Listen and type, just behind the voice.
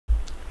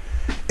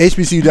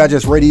HBCU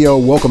Digest Radio,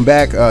 welcome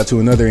back to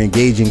another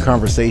engaging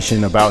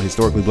conversation about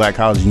historically black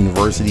colleges and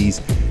universities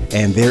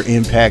and their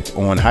impact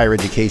on higher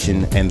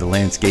education and the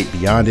landscape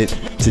beyond it.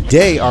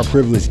 Today, our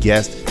privileged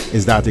guest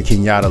is Dr.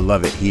 Kenyatta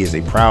Lovett. He is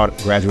a proud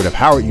graduate of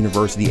Howard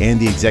University and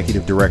the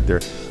executive director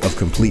of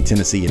Complete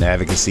Tennessee, an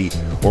advocacy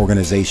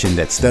organization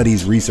that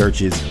studies,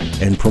 researches,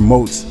 and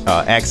promotes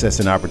access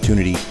and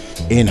opportunity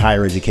in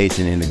higher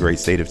education in the great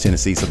state of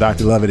Tennessee. So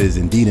Dr. Lovett, it is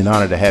indeed an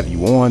honor to have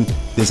you on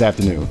this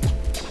afternoon.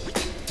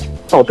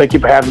 Oh, thank you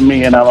for having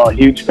me, and I'm a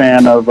huge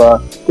fan of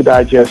the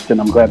Digest, and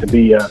I'm glad to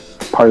be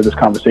part of this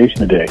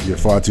conversation today. You're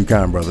far too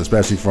kind, brother,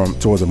 especially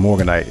towards a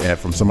Morganite and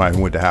from somebody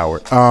who went to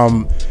Howard.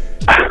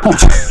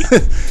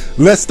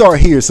 Let's start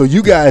here. So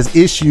you guys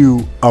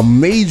issue a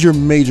major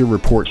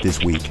report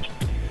this week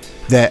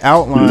that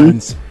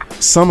outlines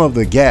some of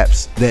the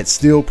gaps that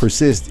still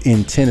persist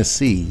in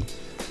Tennessee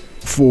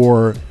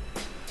for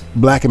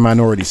black and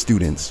minority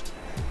students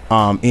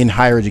in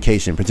higher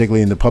education,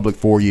 particularly in the public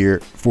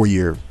four-year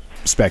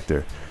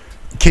specter.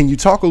 Can you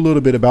talk a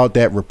little bit about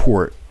that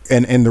report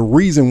and the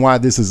reason why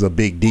this is a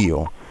big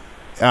deal?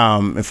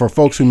 And for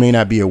folks who may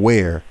not be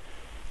aware,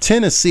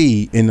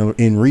 Tennessee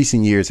in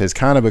recent years has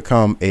kind of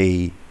become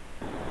a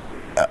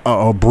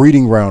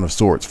breeding ground of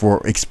sorts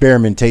for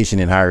experimentation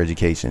in higher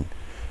education.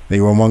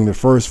 They were among the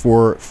first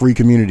for free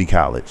community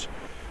college.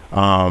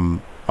 A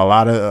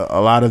lot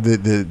of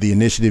the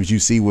initiatives you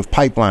see with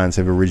pipelines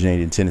have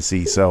originated in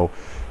Tennessee. So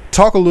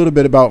talk a little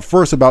bit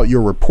about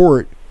your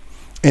report,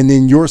 and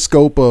then your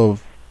scope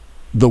of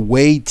the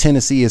way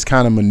Tennessee is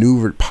kind of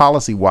maneuvered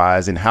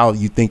policy-wise and how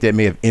you think that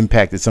may have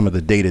impacted some of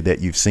the data that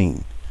you've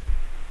seen.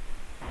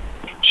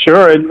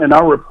 Sure. In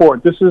our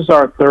report, this is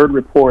our third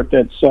report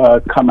that's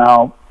come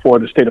out for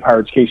the state of higher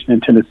education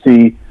in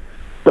Tennessee.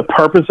 The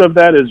purpose of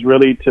that is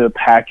really to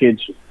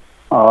package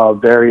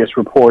various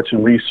reports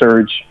and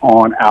research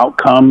on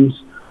outcomes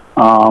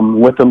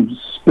with a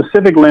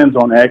specific lens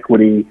on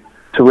equity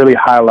to really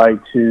highlight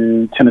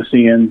to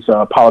Tennesseans,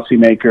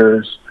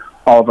 policymakers,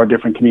 all of our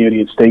different community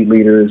and state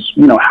leaders,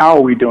 how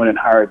are we doing in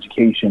higher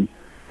education?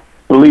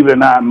 Believe it or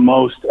not,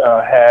 most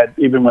had,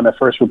 even when the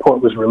first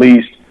report was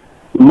released,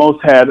 most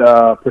had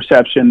a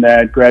perception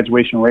that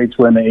graduation rates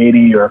were in the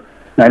 80 or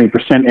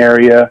 90%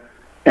 area.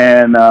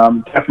 And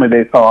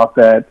definitely they thought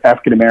that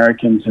African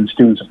Americans and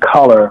students of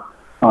color,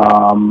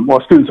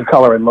 students of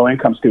color and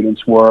low-income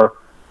students were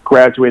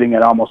graduating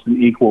at almost an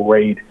equal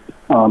rate.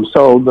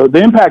 So the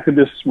impact of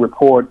this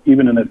report,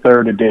 even in the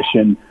third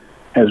edition,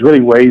 has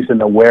really raised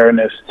an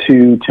awareness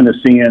to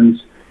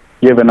Tennesseans,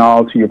 given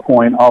to your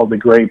point, all the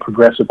great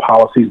progressive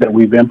policies that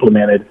we've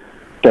implemented,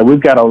 that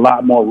we've got a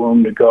lot more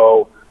room to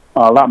go,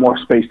 a lot more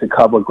space to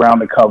cover,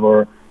 ground to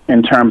cover,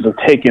 in terms of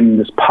taking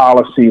this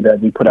policy that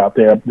we put out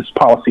there, this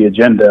policy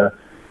agenda,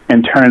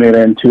 and turning it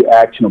into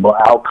actionable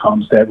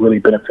outcomes that really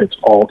benefits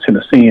all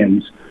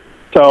Tennesseans.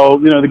 So,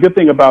 the good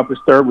thing about this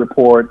third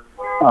report,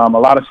 a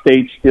lot of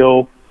states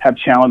still have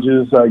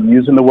challenges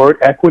using the word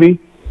equity.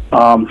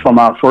 From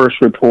our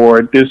first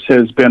report, this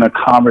has been a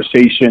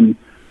conversation,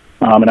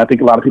 and I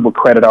think a lot of people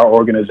credit our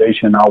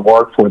organization and our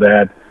work for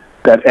that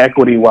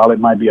equity, while it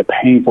might be a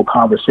painful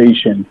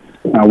conversation,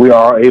 we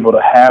are able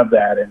to have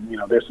that. And,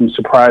 there's some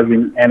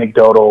surprising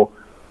anecdotal,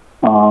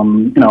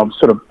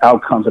 sort of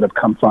outcomes that have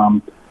come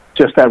from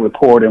just that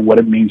report and what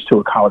it means to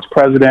a college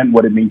president,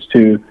 what it means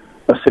to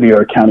a city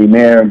or a county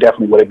mayor, and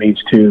definitely what it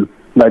means to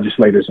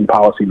legislators and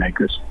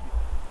policymakers.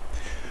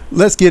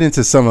 Let's get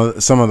into some of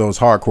those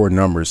hardcore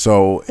numbers.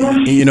 So,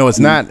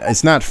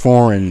 it's not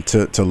foreign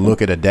to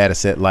look at a data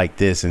set like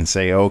this and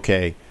say,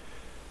 okay,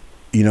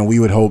 we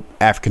would hope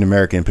African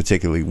American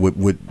particularly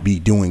would be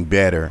doing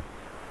better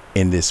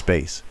in this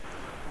space.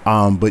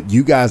 But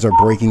you guys are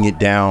breaking it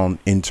down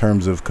in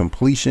terms of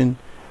completion,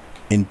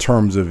 in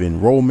terms of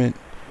enrollment,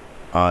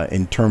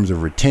 in terms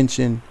of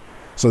retention.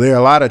 So there are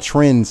a lot of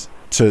trends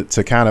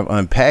to kind of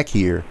unpack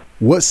here.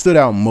 What stood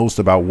out most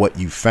about what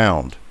you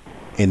found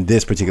in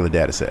this particular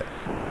data set?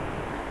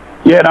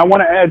 Yeah, and I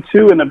want to add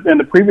too, in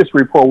the previous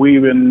report, we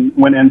even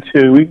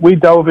we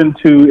dove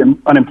into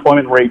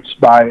unemployment rates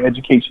by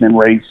education and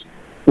race,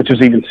 which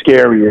is even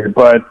scarier.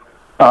 But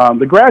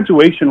the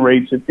graduation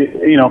rates,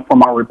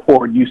 from our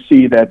report, you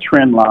see that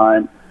trend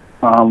line.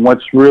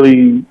 What's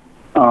really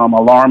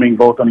alarming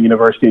both on the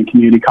university and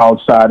community college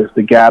side is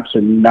the gaps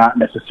are not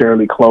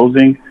necessarily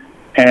closing.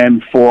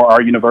 And for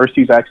our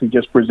universities, I actually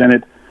just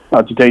presented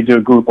today to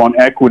a group on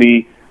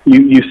equity.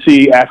 You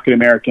see African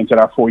Americans at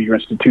our four-year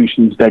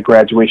institutions, that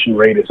graduation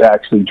rate is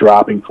actually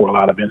dropping for a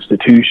lot of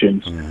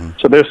institutions. Mm-hmm.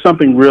 So there's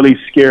something really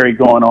scary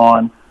going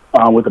on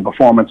with the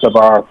performance of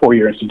our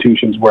four-year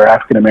institutions, where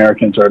African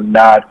Americans are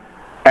not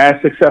as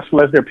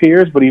successful as their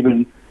peers, but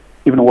even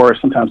worse,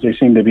 sometimes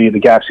the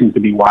gap seems to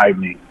be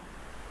widening.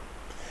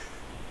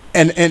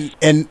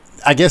 And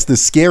I guess the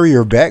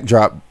scarier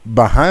backdrop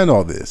behind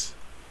all this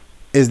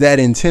is that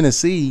in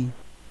Tennessee,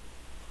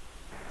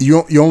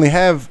 you only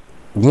have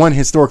one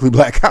historically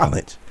black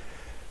college.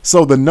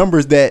 So the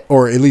numbers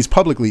or at least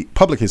public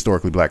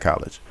historically black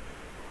college.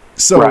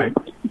 So right.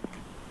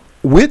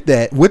 With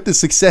the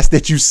success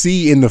that you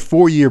see in the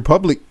four-year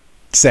public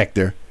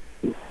sector,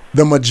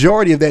 the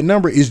majority of that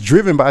number is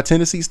driven by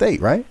Tennessee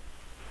State, right?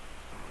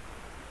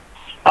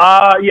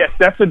 Yes,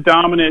 that's a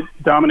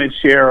dominant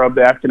share of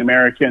the African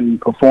American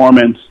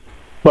performance.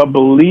 But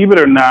believe it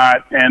or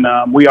not,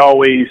 and we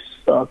always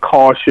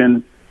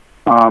caution,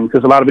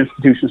 because a lot of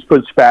institutions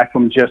push back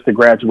from just the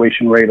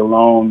graduation rate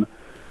alone.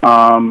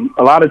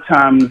 A lot of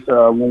times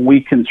when we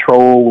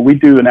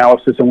do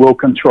analysis, and we'll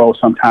control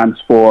sometimes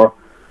for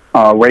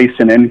race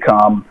and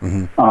income.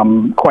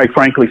 Mm-hmm. Quite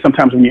frankly,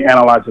 sometimes when you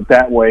analyze it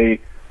that way,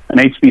 an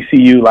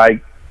HBCU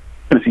like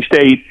Tennessee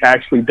State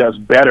actually does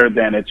better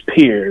than its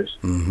peers.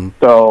 Mm-hmm.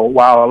 So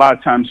while a lot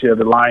of times the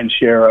lion's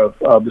share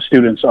of the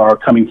students are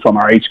coming from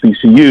our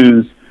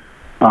HBCUs,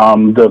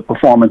 the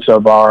performance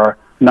of our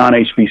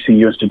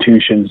non-HBCU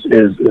institutions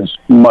is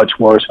much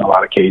worse in a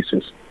lot of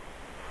cases.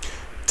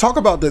 Talk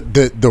about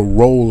the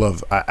role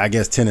of, I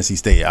guess, Tennessee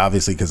State,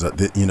 obviously, because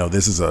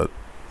this is a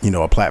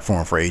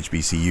platform for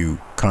HBCU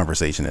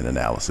conversation and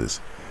analysis.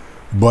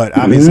 But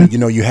obviously,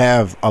 mm-hmm. You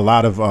have a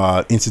lot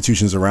of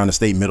institutions around the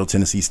state. Middle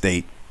Tennessee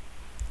State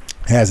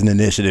has an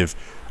initiative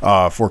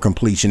for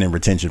completion and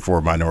retention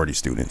for minority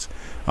students.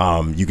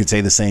 You could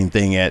say the same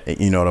thing at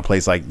a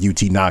place like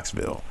UT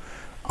Knoxville.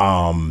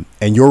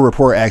 And your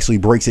report actually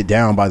breaks it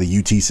down by the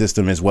UT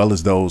system as well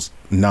as those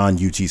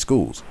non-UT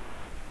schools.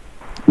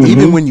 Mm-hmm.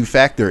 Even when you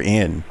factor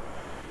in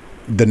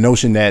the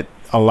notion that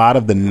a lot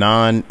of the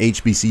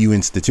non-HBCU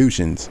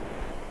institutions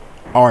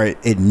are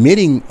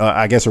admitting,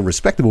 I guess, a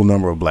respectable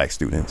number of black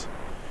students,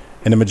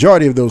 and the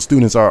majority of those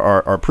students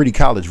are pretty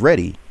college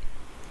ready,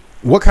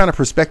 what kind of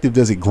perspective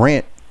does it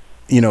grant,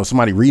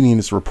 somebody reading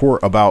this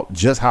report about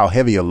just how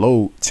heavy a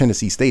load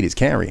Tennessee State is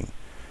carrying?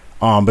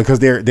 Because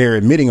they're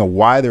admitting a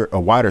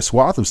wider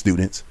swath of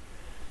students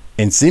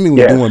and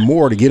seemingly doing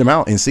more to get them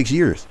out in 6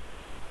 years.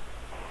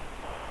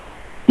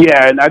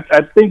 Yeah, and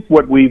I think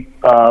what we've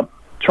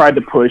tried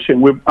to push,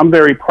 and I'm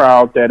very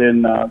proud that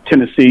in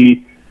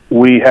Tennessee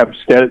we have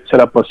set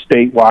up a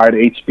statewide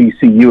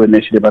HBCU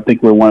initiative. I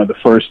think we're one of the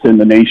first in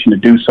the nation to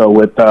do so,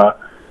 with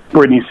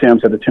Brittany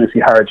Sims at the Tennessee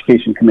Higher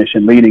Education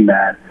Commission leading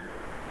that.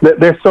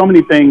 There's so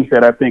many things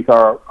that I think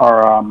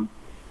are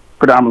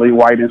predominantly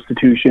white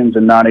institutions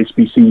and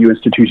non-HBCU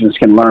institutions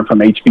can learn from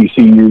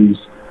HBCUs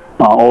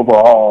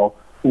overall.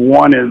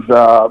 One is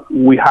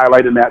we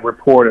highlight in that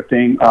report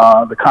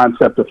the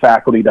concept of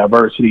faculty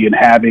diversity and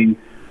having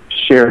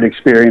shared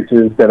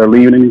experiences that are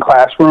leaving in the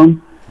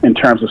classroom in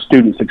terms of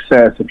student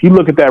success. If you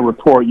look at that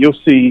report, you'll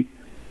see,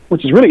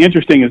 which is really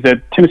interesting, is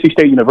that Tennessee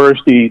State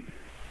University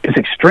is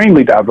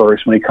extremely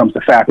diverse when it comes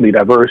to faculty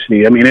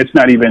diversity. I mean, it's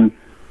not even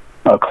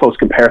a close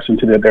comparison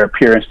to their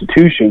peer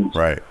institutions.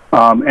 Right.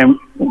 And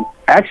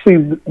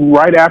actually,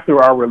 right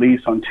after our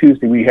release on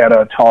Tuesday, we had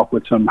a talk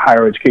with some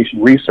higher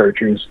education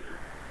researchers,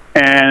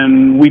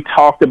 and we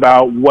talked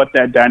about what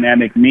that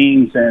dynamic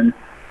means and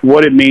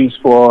what it means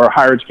for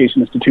higher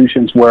education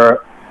institutions where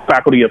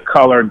faculty of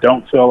color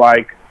don't feel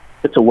like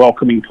it's a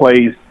welcoming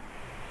place,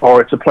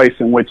 or it's a place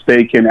in which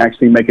they can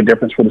actually make a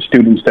difference for the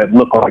students that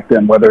look like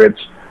them, whether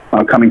it's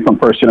coming from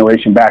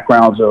first-generation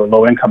backgrounds or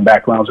low-income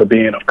backgrounds or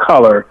being of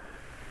color.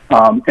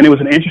 And it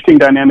was an interesting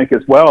dynamic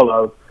as well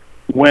of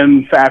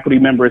when faculty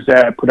members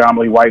at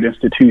predominantly white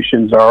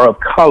institutions are of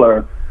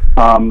color,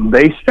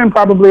 they spend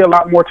probably a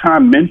lot more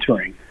time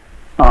mentoring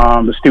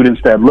the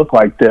students that look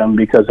like them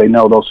because they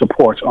know those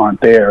supports aren't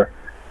there.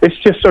 It's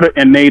just sort of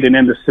innate and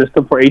in the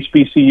system for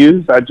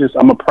HBCUs.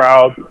 I'm a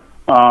proud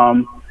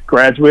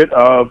graduate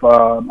of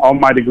all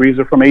my degrees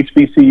are from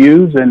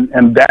HBCUs,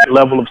 and that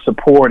level of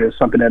support is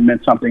something that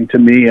meant something to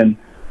me and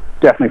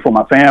definitely for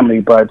my family.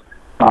 But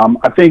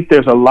I think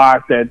there's a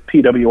lot that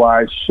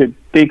PWIs should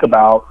think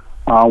about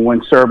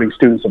when serving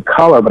students of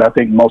color, but I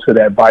think most of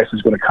that advice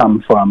is going to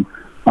come from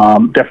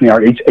definitely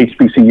our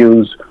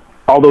HBCUs.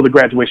 Although the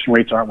graduation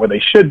rates aren't where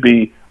they should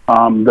be,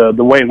 the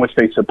way in which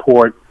they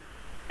support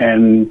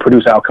and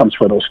produce outcomes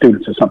for those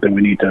students is something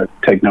we need to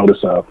take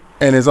notice of.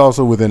 And it's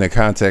also within the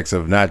context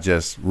of not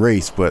just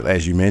race, but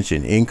as you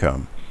mentioned,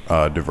 income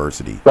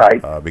diversity.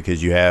 Right.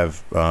 Because you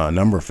have a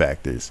number of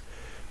factors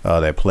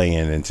that play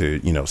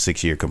into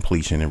 6-year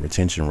completion and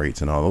retention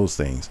rates and all those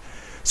things.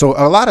 So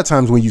a lot of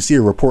times when you see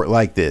a report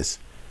like this,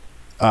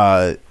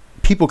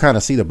 people kind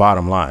of see the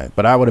bottom line.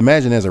 But I would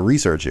imagine as a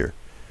researcher,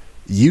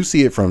 you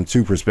see it from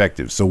two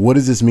perspectives. So what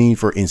does this mean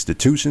for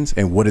institutions,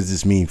 and what does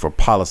this mean for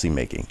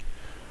policymaking?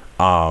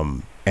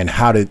 And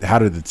how did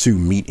the two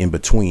meet in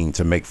between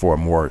to make for a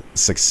more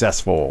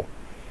successful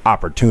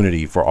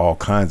opportunity for all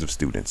kinds of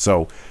students?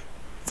 So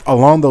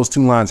along those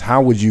two lines,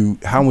 how would you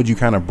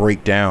kind of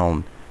break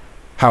down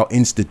how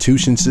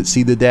institutions should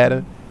see the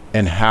data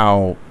and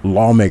how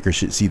lawmakers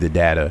should see the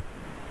data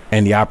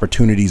and the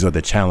opportunities or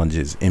the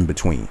challenges in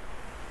between?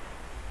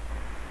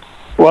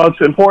 Well,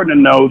 it's important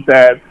to note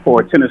that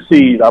for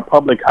Tennessee, our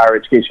public higher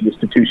education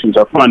institutions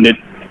are funded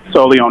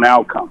solely on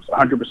outcomes,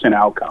 100%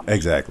 outcomes.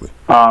 Exactly.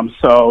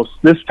 So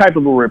this type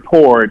of a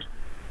report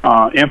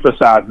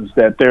emphasizes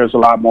that there's a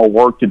lot more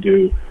work to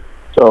do.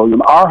 So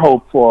our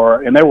hope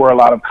and there were a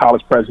lot of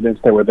college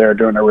presidents that were there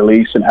during the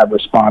release and have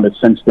responded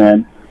since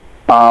then.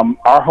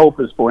 Our hope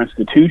is for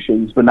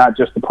institutions, but not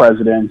just the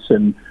presidents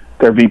and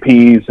their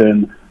VPs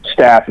and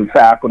staff and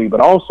faculty, but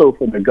also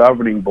for the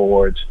governing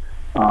boards.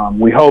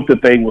 We hope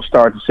that they will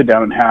start to sit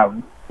down and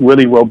have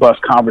really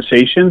robust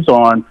conversations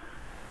on,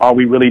 are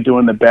we really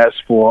doing the best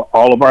for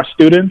all of our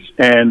students,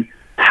 and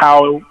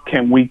how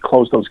can we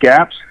close those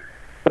gaps?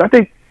 But I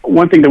think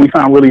one thing that we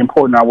found really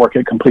important in our work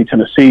at Complete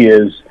Tennessee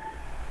is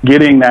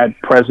getting that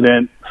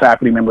president,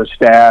 faculty members,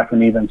 staff,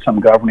 and even some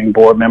governing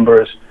board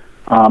members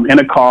in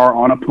a car,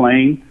 on a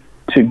plane,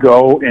 to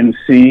go and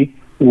see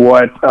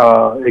what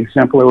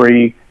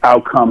exemplary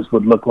outcomes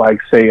would look like,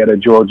 say, at a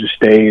Georgia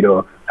State or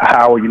a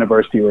Howard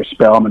University or a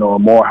Spelman or a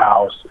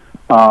Morehouse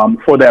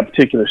for that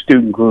particular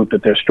student group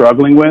that they're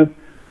struggling with.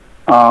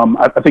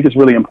 I think it's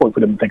really important for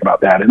them to think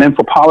about that. And then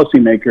for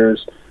policymakers,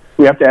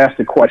 we have to ask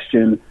the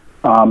question,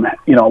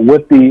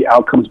 with the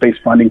outcomes-based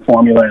funding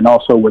formula and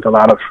also with a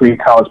lot of free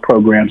college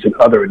programs and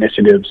other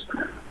initiatives,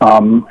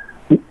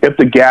 if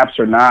the gaps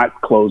are not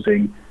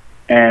closing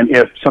and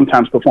if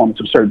sometimes performance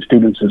of certain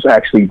students is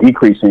actually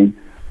decreasing,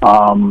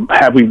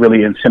 have we really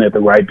incented the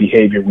right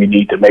behavior we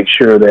need to make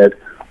sure that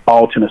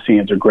all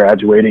Tennesseans are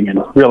graduating and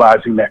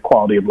realizing that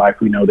quality of life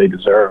we know they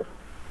deserve?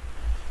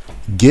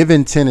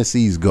 Given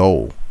Tennessee's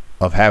goal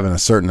of having a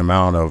certain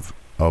amount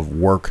of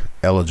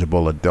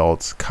work-eligible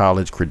adults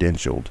college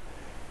credentialed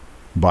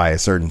by a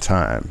certain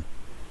time,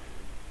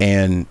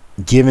 and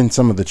given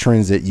some of the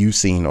trends that you've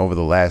seen over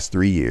the last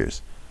 3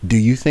 years, do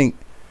you think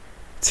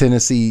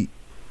Tennessee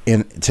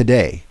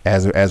today,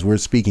 as we're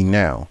speaking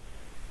now,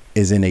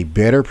 is in a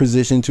better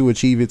position to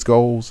achieve its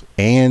goals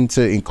and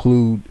to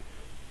include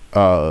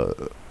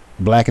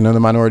Black and other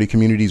minority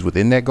communities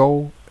within that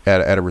goal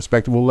at a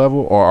respectable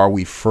level, or are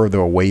we further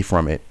away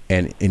from it?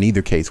 And in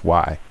either case,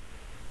 why?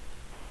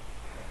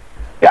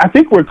 Yeah, I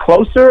think we're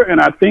closer, and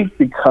I think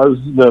because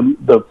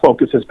the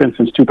focus has been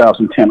since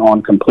 2010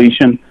 on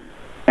completion,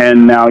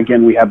 and now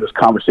again we have this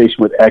conversation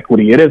with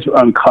equity, it has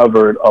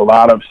uncovered a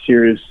lot of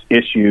serious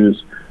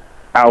issues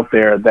out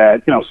there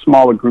that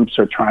smaller groups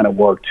are trying to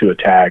work to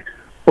attack.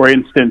 For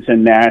instance,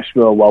 in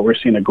Nashville, while we're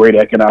seeing a great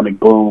economic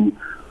boom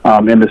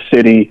in the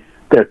city,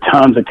 there are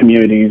tons of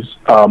communities,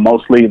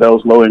 mostly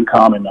those low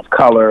income and of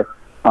color,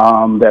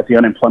 that the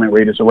unemployment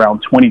rate is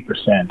around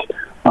 20%.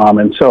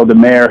 And so the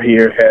mayor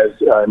here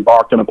has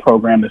embarked on a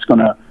program that's going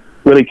to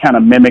really kind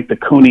of mimic the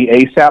CUNY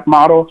ASAP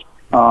model,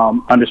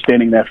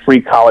 understanding that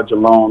free college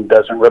alone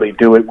doesn't really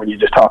do it when you're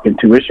just talking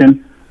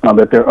tuition,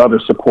 that there are other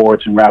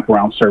supports and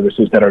wraparound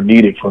services that are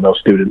needed for those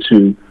students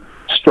who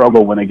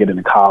struggle when they get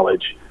into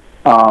college.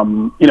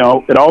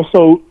 It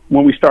also,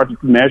 when we start to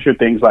measure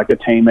things like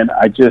attainment,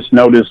 I just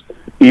noticed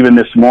even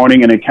this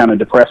morning, and it kind of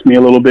depressed me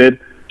a little bit,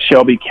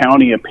 Shelby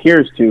County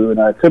appears to,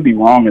 and I could be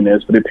wrong in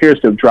this, but it appears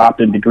to have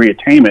dropped in degree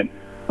attainment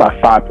by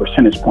 5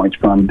 percentage points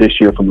from this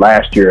year, from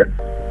last year,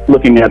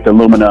 looking at the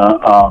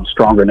Lumina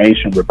Stronger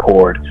Nation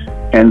report.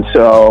 And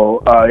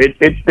so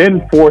it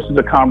then forces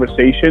a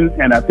conversation,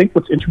 and I think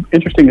what's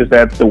interesting is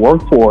that the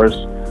workforce,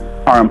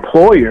 our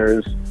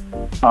employers,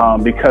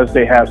 because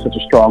they have such a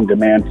strong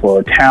demand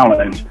for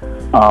talent,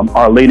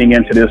 are leaning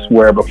into this,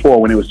 where before,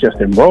 when it was just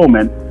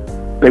enrollment,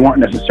 they weren't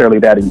necessarily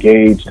that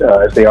engaged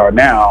as they are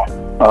now,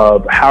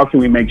 of how can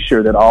we make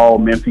sure that all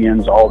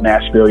Memphians, all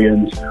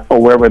Nashvillians,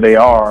 or wherever they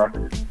are,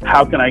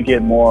 how can I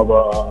get more of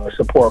a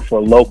support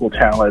for local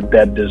talent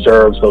that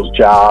deserves those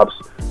jobs,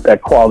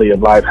 that quality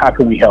of life? How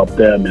can we help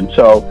them? And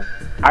so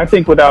I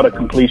think without a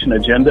completion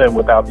agenda and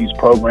without these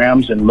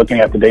programs and looking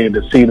at the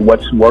data to see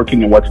what's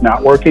working and what's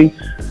not working,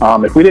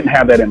 if we didn't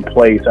have that in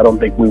place, I don't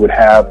think we would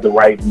have the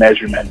right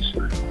measurements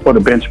or the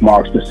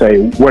benchmarks to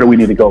say, where do we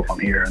need to go from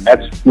here? And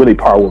that's really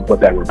part of what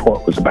that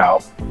report was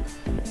about.